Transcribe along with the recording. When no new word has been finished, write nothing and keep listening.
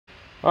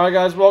Alright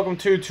guys, welcome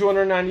to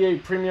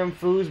 298 Premium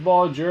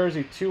Foosball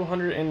Jersey.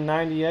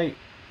 298.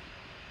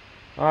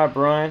 Alright,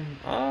 Brian.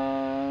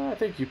 I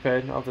think you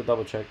paid. I'll have to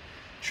double check.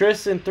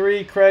 Tristan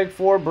 3, Craig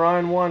 4,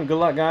 Brian 1. Good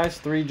luck, guys.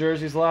 3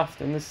 jerseys left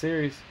in this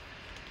series.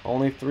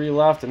 Only 3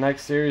 left. The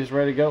next series is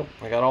ready to go.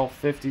 I got all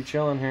 50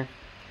 chilling here.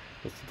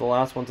 This is the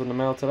last one's in the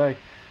mail today.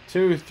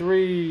 2,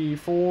 3,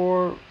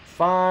 4,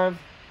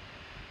 5.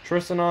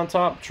 Tristan on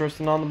top,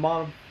 Tristan on the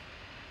bottom.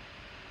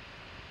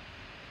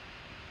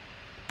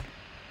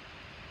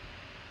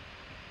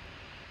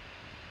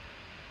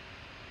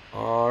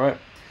 Alright.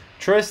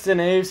 Tristan,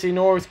 AFC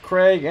North.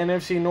 Craig,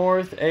 NFC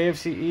North.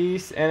 AFC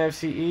East.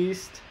 NFC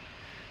East.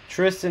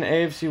 Tristan,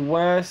 AFC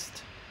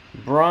West.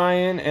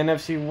 Brian,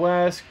 NFC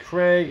West.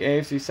 Craig,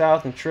 AFC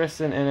South. And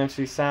Tristan,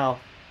 NFC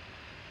South.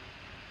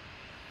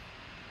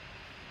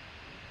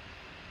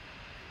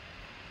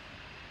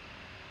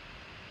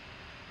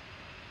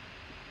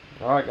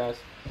 Alright, guys.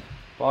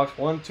 Box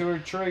 1, 2, or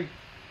 3.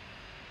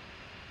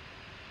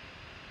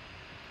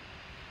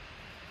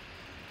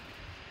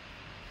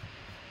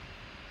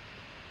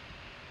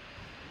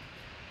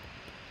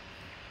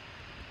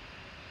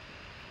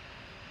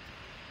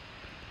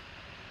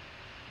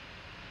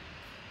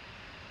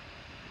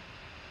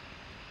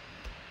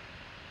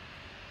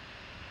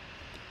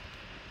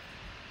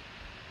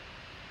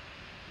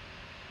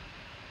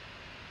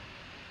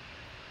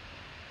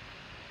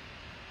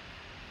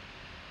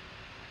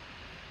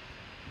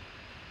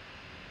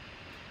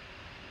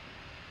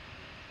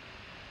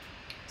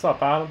 What's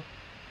up, Adam?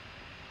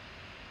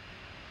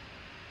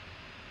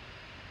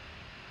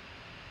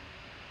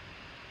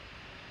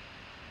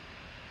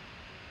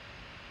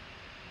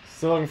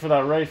 Still looking for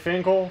that Ray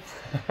Finkel.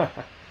 The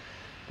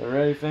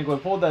Ray Finkel.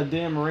 We pulled that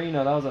Dan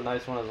Marino. That was a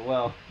nice one as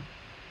well.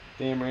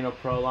 Dan Marino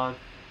Pro Line.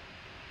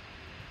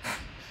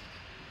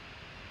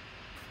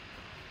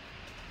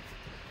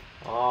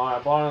 Oh, I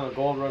bought in the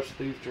Gold Rush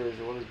Leaf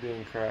jersey. What is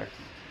being cracked?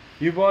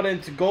 You bought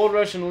into Gold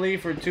Rush and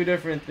Leaf for 2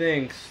 different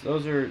things.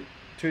 Those are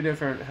 2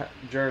 different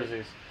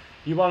jerseys.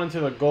 You bought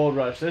into the Gold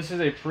Rush. This is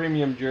a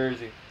premium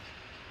jersey.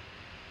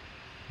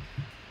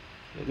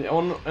 In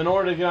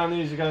order to get on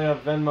these, you gotta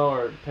have Venmo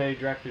or pay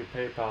directly to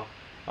PayPal.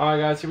 Alright,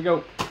 guys, here we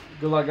go.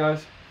 Good luck,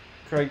 guys.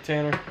 Craig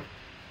Tanner.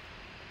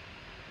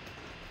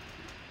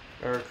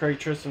 Or Craig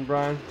Tristan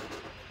Brian.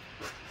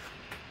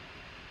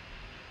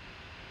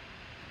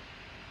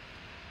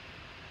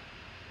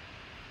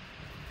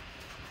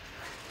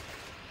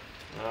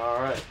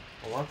 Alright.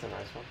 Well, that's a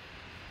nice one.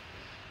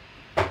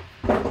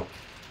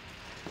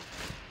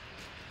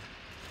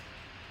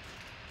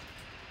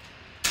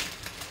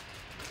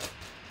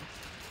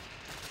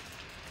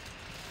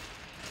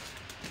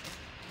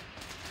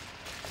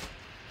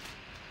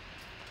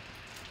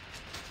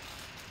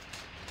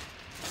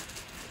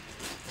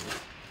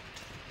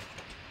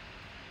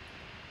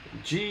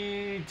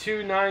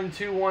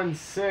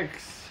 G29216.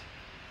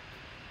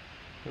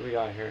 What we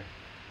got here?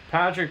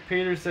 Patrick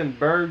Peterson,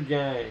 Bird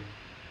Gang.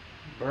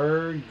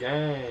 Bird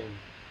Gang.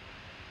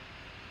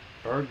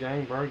 Bird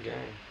Gang, Bird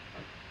Gang.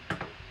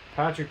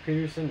 Patrick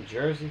Peterson,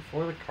 jersey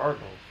for the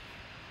Cardinals.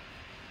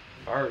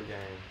 Bird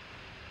Gang.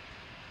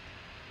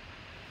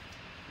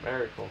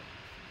 Very cool.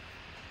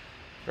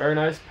 Very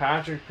nice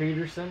Patrick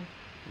Peterson,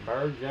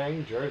 Bird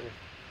Gang jersey.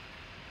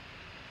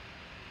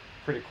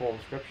 Pretty cool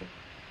inscription.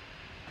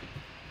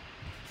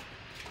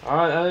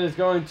 Alright, that is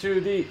going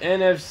to the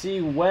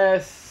NFC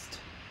West.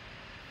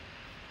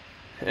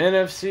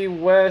 NFC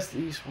West,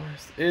 East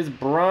West is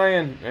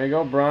Brian. There you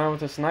go, Brian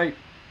with a snipe.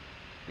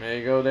 There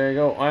you go, there you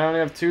go. I only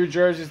have 2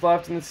 jerseys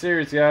left in the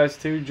series, guys.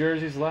 2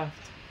 jerseys left.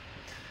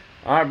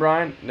 Alright,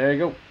 Brian, there you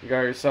go. You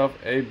got yourself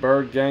a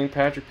Bird Gang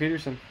Patrick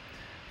Peterson.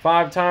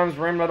 5 times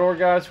random.org,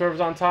 guys. Whoever's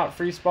on top,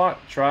 free spot.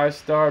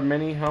 Tri-Star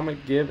Mini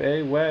Helmet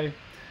giveaway.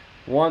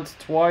 Once,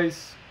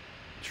 twice,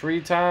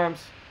 3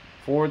 times,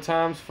 4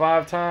 times,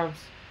 5 times.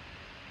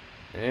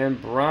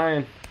 And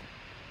Brian,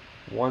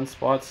 1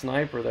 spot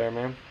sniper there,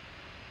 man.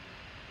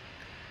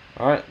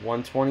 Alright,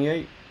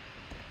 128.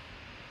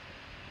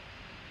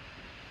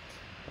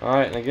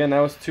 Alright, and again, that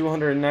was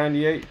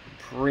 298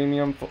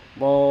 premium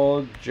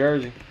football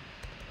jersey.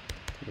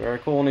 Very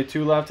cool. Only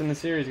 2 left in the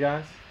series,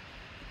 guys.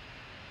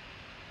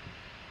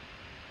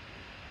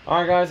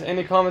 Alright, guys,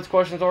 any comments,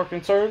 questions, or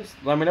concerns,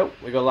 let me know.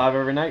 We go live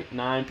every night,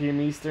 9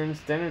 p.m. Eastern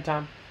Standard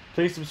Time.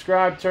 Please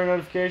subscribe, turn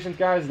notifications,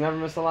 guys. Never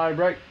miss a live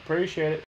break. Appreciate it.